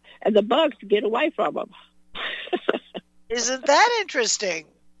mad, and the bugs get away from them. Isn't that interesting?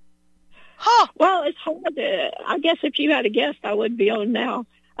 Huh. Well, it's hard to, I guess if you had a guest, I wouldn't be on now.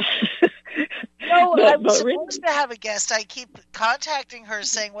 No, I'm supposed to have a guest. I keep contacting her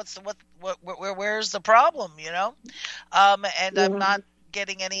saying, where's the problem, And I'm not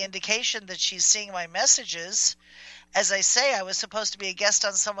getting any indication that she's seeing my messages. As I say, I was supposed to be a guest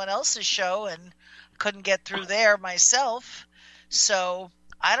on someone else's show and couldn't get through there myself. So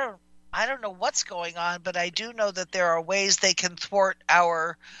I don't know what's going on, but I do know that there are ways they can thwart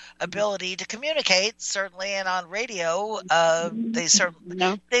our ability to communicate. Certainly, and on radio, they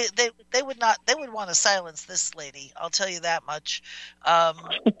would want to silence this lady. I'll tell you that much.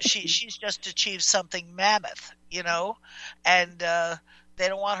 She's just achieved something mammoth, and they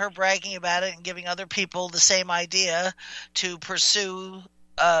don't want her bragging about it and giving other people the same idea to pursue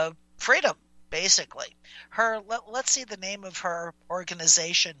freedom. Basically, let's see the name of her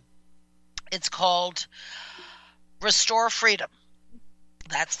organization. It's called Restore Freedom.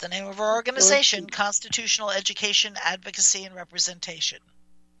 That's the name of our organization, Constitutional Education, Advocacy, and Representation.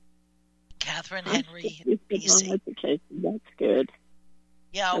 Catherine Henry, BC. That's good.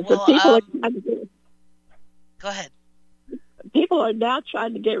 Yeah, go ahead. People are now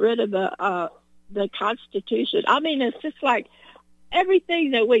trying to get rid of the Constitution. I mean, it's just like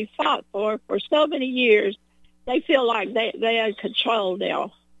everything that we fought for so many years, they feel like they are in control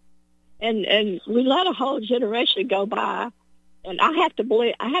now. And we let a whole generation go by. And I have to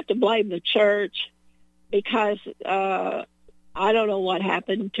blame the church because I don't know what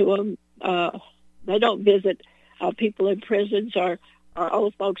happened to them. They don't visit people in prisons or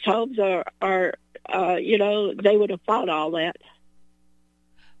old folks' homes, or they would have fought all that.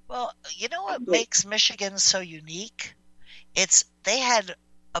 Well, you know what makes Michigan so unique? They had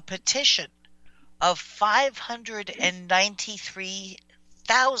a petition of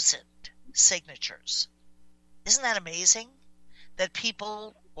 593,000 signatures. Isn't that amazing? That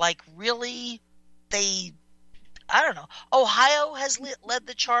people really, I don't know. Ohio has led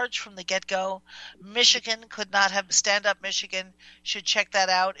the charge from the get-go. Michigan could not have. Stand Up Michigan should check that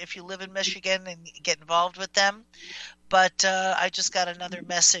out if you live in Michigan and get involved with them. But I just got another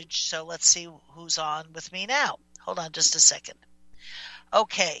message, so let's see who's on with me now. Hold on just a second.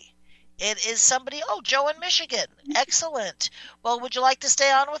 Okay. It is somebody. Oh, Joe in Michigan. Excellent. Well, would you like to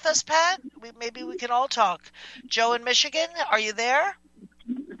stay on with us, Pat? Maybe we can all talk. Joe in Michigan, are you there?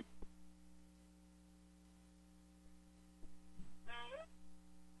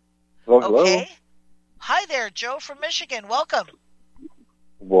 Hello. Okay. Hi there, Joe from Michigan. Welcome.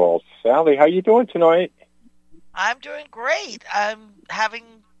 Well, Sallie, how you doing tonight? I'm doing great. I'm having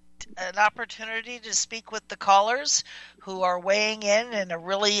an opportunity to speak with the callers who are weighing in a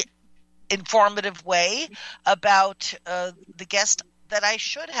really informative way about the guest that I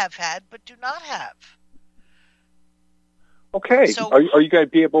should have had but do not have. Okay. So, are you going to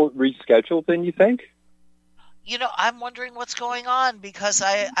be able to reschedule then, you think? I'm wondering what's going on because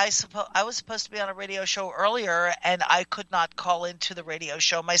I was supposed to be on a radio show earlier and I could not call into the radio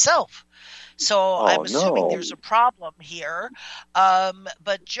show myself. So I'm assuming there's a problem here.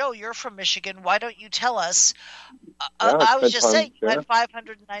 But Joe, you're from Michigan. Why don't you tell us? I was just saying you had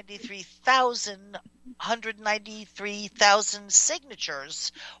 193,000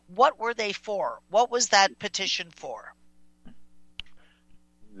 signatures. What were they for? What was that petition for?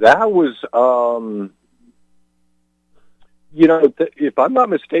 That was, if I'm not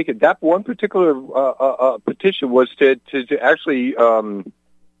mistaken, that one particular petition was to actually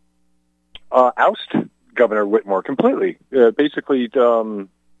oust Governor Whitmer completely. Basically, that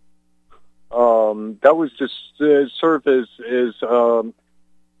was just served as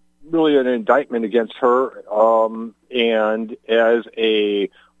really an indictment against her and as a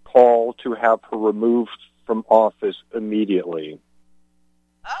call to have her removed from office immediately.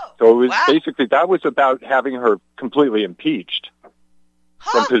 Oh, so it was basically, that was about having her completely impeached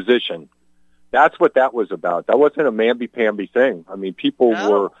from position. That's what that was about. That wasn't a mamby-pamby thing. I mean, people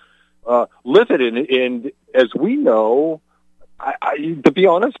were livid, and as we know, I, to be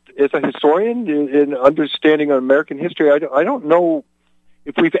honest, as a historian in understanding American history, I don't know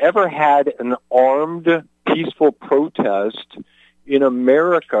if we've ever had an armed, peaceful protest in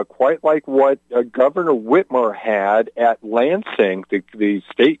America quite like what Governor Whitmer had at Lansing, the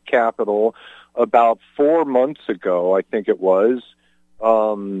state capital, about 4 months ago, I think it was,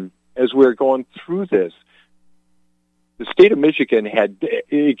 as we were going through this. The state of Michigan had,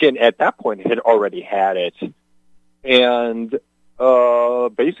 again, at that point, had already had it. And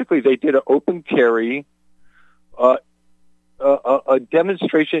basically they did an open carry, a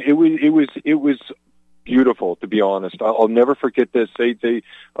demonstration. It was beautiful, to be honest. I'll never forget this. They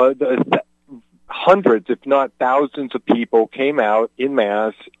hundreds, if not thousands, of people came out in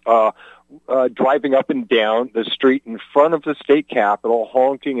mass, driving up and down the street in front of the state capitol,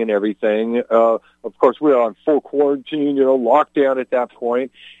 honking and everything. Of course, we were on full quarantine, lockdown at that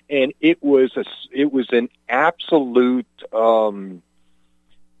point, and it was an absolute,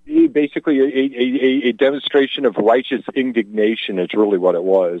 basically a demonstration of righteous indignation is really what it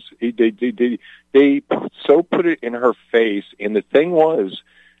was. They so put it in her face, and the thing was,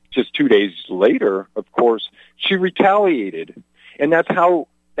 just 2 days later, of course, she retaliated, and that's how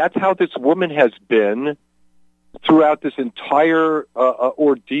this woman has been throughout this entire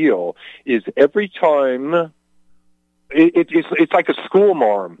ordeal. Is every time it's like a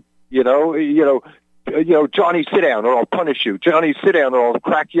schoolmarm, Johnny, sit down, or I'll punish you. Johnny, sit down, or I'll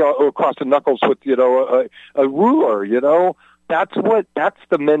crack you across the knuckles with, a ruler. That's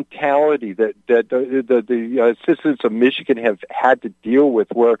the mentality that the citizens of Michigan have had to deal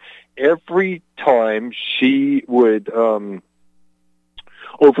with, where every time she would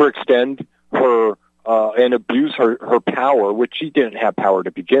overextend her and abuse her power, which she didn't have power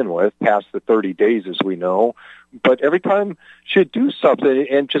to begin with, past the 30 days, as we know. But every time she'd do something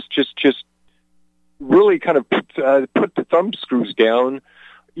and just really kind of put the thumb screws down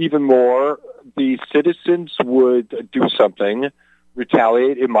even more, the citizens would do something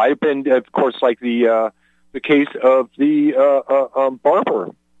retaliate. It might have been, of course, like the case of the barber,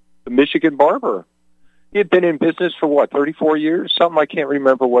 the Michigan barber. He had been in business for 34 years, something. I can't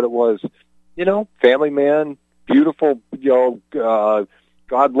remember what it was. Family man, beautiful,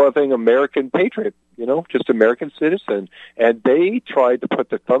 God-loving American patriot, just American citizen. And they tried to put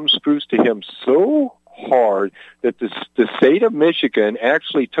the thumb screws to him so hard that the state of Michigan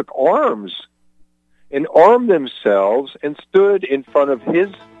actually took arms and armed themselves and stood in front of his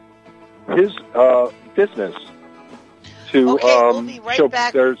business to we'll be right show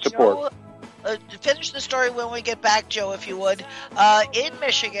back, their support. Joe. Finish the story when we get back, Joe, if you would. In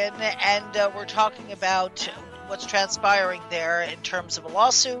Michigan, and we're talking about what's transpiring there in terms of a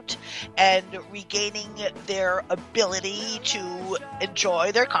lawsuit and regaining their ability to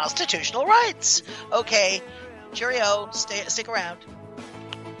enjoy their constitutional rights. Okay, cheerio, stick around.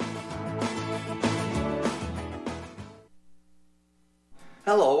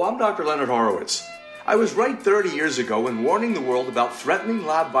 Hello, I'm Dr. Leonard Horowitz. I was right 30 years ago in warning the world about threatening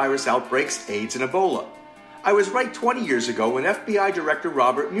lab virus outbreaks, AIDS, and Ebola. I was right 20 years ago when FBI Director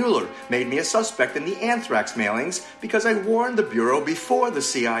Robert Mueller made me a suspect in the anthrax mailings because I warned the Bureau before the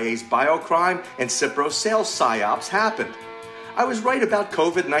CIA's biocrime and Cipro sales psyops happened. I was right about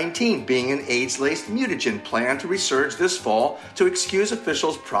COVID-19 being an AIDS-laced mutagen planned to resurge this fall to excuse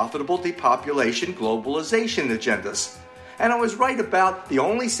officials' profitable depopulation globalization agendas. And I was right about the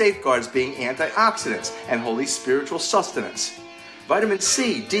only safeguards being antioxidants and holy spiritual sustenance. Vitamin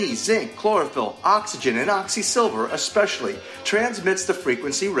C, D, zinc, chlorophyll, oxygen, and oxysilver especially transmits the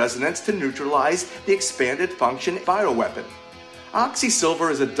frequency resonance to neutralize the expanded function bioweapon.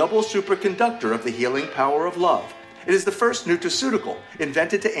 Oxysilver is a double superconductor of the healing power of love. It is the first nutraceutical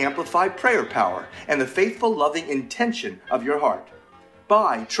invented to amplify prayer power and the faithful loving intention of your heart.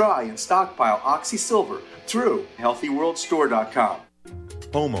 Buy, try, and stockpile Oxysilver through HealthyWorldStore.com.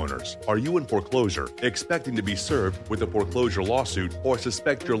 Homeowners, are you in foreclosure, expecting to be served with a foreclosure lawsuit, or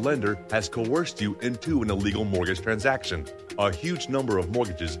suspect your lender has coerced you into an illegal mortgage transaction? A huge number of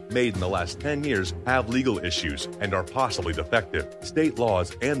mortgages made in the last 10 years have legal issues and are possibly defective. State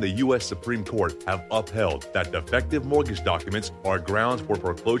laws and the U.S. Supreme Court have upheld that defective mortgage documents are grounds for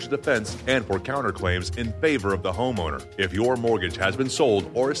foreclosure defense and for counterclaims in favor of the homeowner. If your mortgage has been sold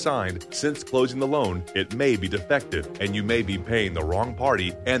or assigned since closing the loan, it may be defective and you may be paying the wrong party,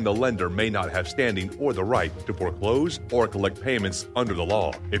 and the lender may not have standing or the right to foreclose or collect payments under the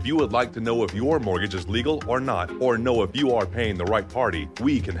law. If you would like to know if your mortgage is legal or not, or know if you are paying the right party,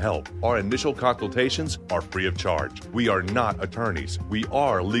 we can help. Our initial consultations are free of charge. We are not attorneys. We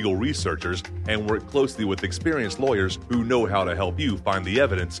are legal researchers and work closely with experienced lawyers who know how to help you find the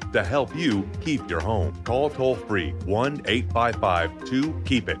evidence to help you keep your home. Call toll-free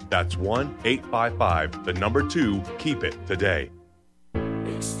 1-855-2-KEEP-IT. That's 1-855-2-KEEP-IT today.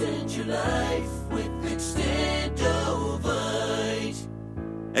 Extend your life with Extendovite.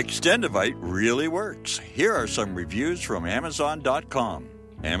 Extendovite really works. Here are some reviews from Amazon.com.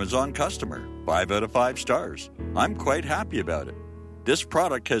 Amazon customer, 5 out of 5 stars. I'm quite happy about it. This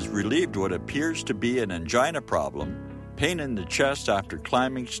product has relieved what appears to be an angina problem, pain in the chest after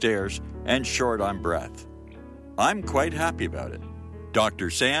climbing stairs, and short on breath. I'm quite happy about it. Dr.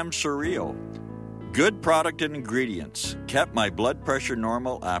 Sam Surreal. Good product and ingredients. Kept my blood pressure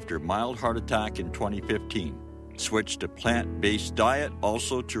normal after mild heart attack in 2015. Switched to plant-based diet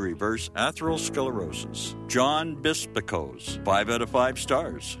also to reverse atherosclerosis. John Bispicos, 5 out of 5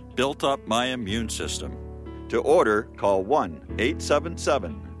 stars. Built up my immune system. To order, call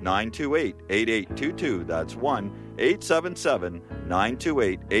 1-877-928-8822. That's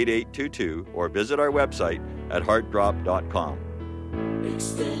 1-877-928-8822. Or visit our website at heartdrop.com.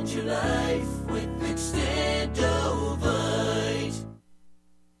 Extend your life with Extendovite.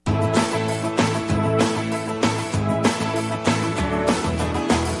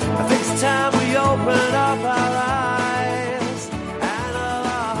 I think it's time we open up our eyes and our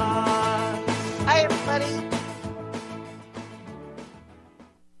hearts. Hi, everybody.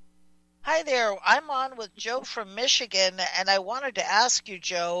 Hi there. I'm on with Joe from Michigan, and I wanted to ask you,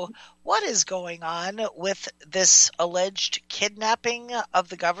 Joe, what is going on with this alleged kidnapping of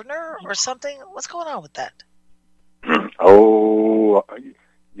the governor or something? What's going on with that? Oh,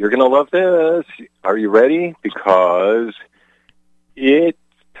 you're going to love this. Are you ready? Because it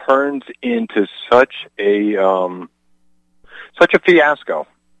turns into such a fiasco.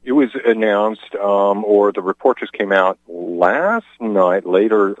 It was announced, or the report just came out last night,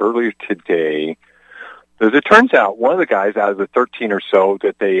 earlier today. As it turns out, one of the guys out of the 13 or so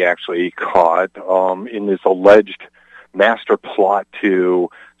that they actually caught in this alleged master plot to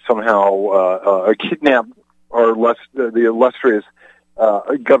somehow kidnap the illustrious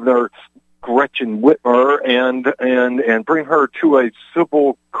Governor Gretchen Whitmer and bring her to a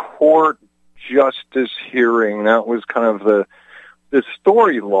civil court justice hearing. That was kind of the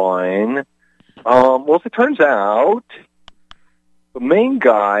storyline. Well, as it turns out, the main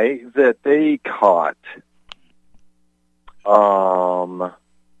guy that they caught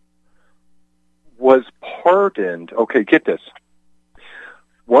was pardoned. Okay, get this.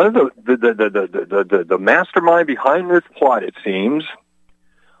 One of the mastermind behind this plot, it seems,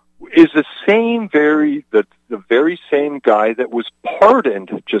 is the very same guy that was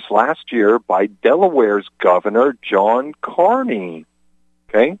pardoned just last year by Delaware's Governor John Carney.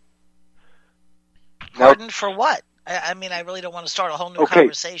 Okay? Pardoned for what? I mean, I really don't want to start a whole new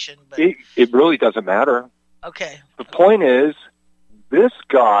conversation. But it really doesn't matter. Okay. The point is, this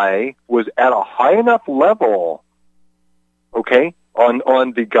guy was at a high enough level, okay,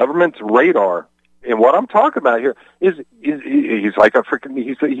 on the government's radar. And what I'm talking about here is he's like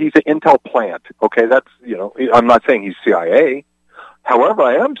he's an intel plant. Okay, that's, I'm not saying he's CIA. However,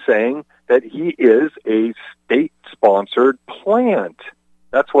 I am saying that he is a state-sponsored plant.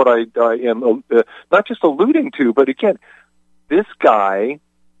 That's what I am not just alluding to, but again, this guy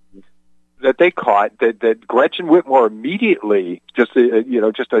that they caught, that Gretchen Whitmer immediately just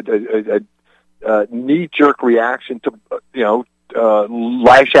a knee-jerk reaction to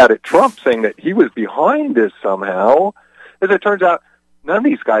lash out at Trump, saying that he was behind this somehow. As it turns out, none of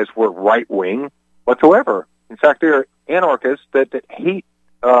these guys were right-wing whatsoever. In fact, they're anarchists that hate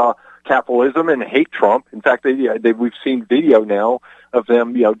capitalism and hate Trump. In fact, we've seen video now of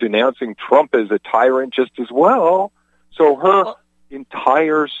them, denouncing Trump as a tyrant just as well. So her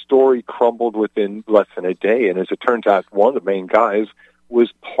entire story crumbled within less than a day. And as it turns out, one of the main guys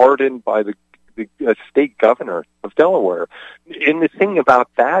was pardoned by the state governor of Delaware. And the thing about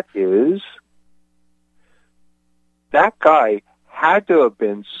that is, that guy had to have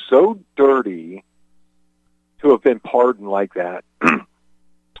been so dirty to have been pardoned like that.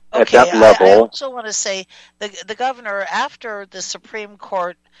 At that level. I also want to say the governor, after the Supreme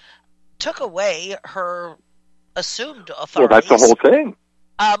Court took away her assumed authorities. Well, that's the whole thing.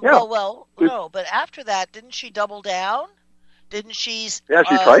 No, but after that, didn't she double down? Didn't she? Yeah,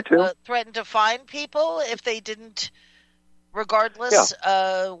 she tried to threaten to fine people if they didn't, regardless,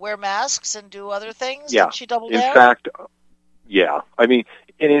 wear masks and do other things. Yeah, didn't she double down? In fact, yeah. I mean,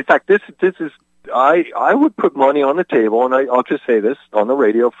 and in fact, this is. I would put money on the table, and I'll just say this on the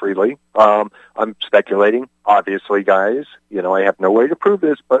radio freely. I'm speculating, obviously, guys. I have no way to prove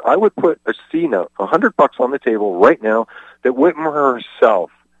this, but I would put a C note, $100 on the table right now, that Whitmer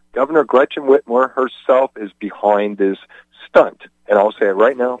herself, Governor Gretchen Whitmer herself, is behind this stunt. And I'll say it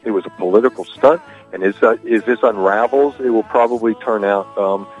right now, it was a political stunt, and as this unravels, it will probably turn out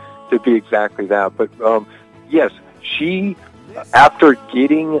to be exactly that. But yes, she, after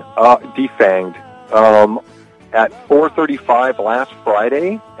getting defanged at 4:35 last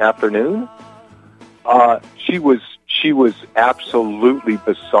Friday afternoon, she was absolutely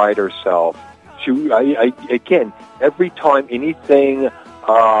beside herself. Again, every time anything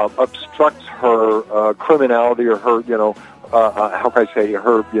obstructs her criminality or her, how can I say,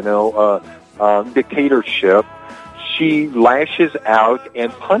 her, dictatorship, she lashes out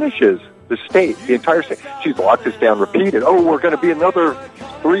and punishes the state, the entire state. She's locked us down, repeated. Oh, we're going to be another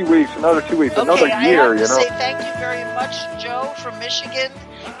 3 weeks, another 2 weeks, another year. I have to say thank you very much, Joe from Michigan.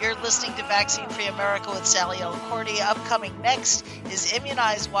 You're listening to Vaccine Free America with Sallie Elkordy. Upcoming next is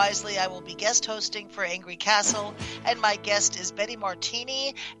Immunize Wisely. I will be guest hosting for Angry Castle, and my guest is Betty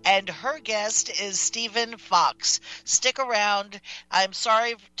Martini, and her guest is Stephen Fox. Stick around. I'm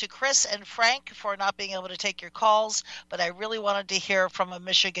sorry to Chris and Frank for not being able to take your calls, but I really wanted to hear from a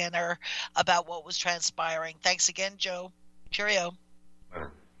Michiganer about what was transpiring. Thanks again, Joe. Cheerio.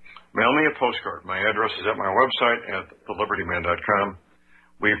 Mail me a postcard. My address is at my website at thelibertyman.com.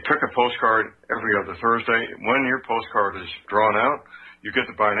 We pick a postcard every other Thursday. When your postcard is drawn out, you get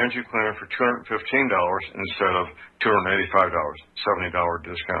to buy an energy cleaner for $215 instead of $285, $70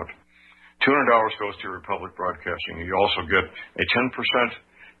 discount. $200 goes to Republic Broadcasting. You also get a 10%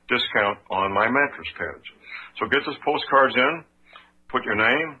 discount on my mattress pads. So get those postcards in, put your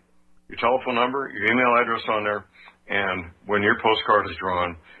name, your telephone number, your email address on there, and when your postcard is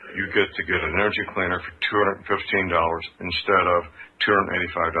drawn, you get to get an energy cleaner for $215 instead of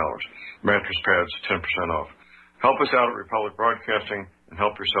 $285. Mattress pads, 10% off. Help us out at Republic Broadcasting and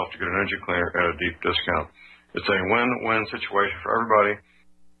help yourself to get an energy cleaner at a deep discount. It's a win-win situation for everybody.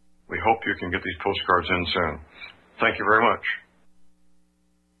 We hope you can get these postcards in soon. Thank you very much.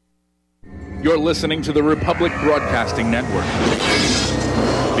 You're listening to the Republic Broadcasting Network,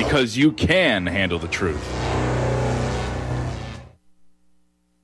 because you can handle the truth.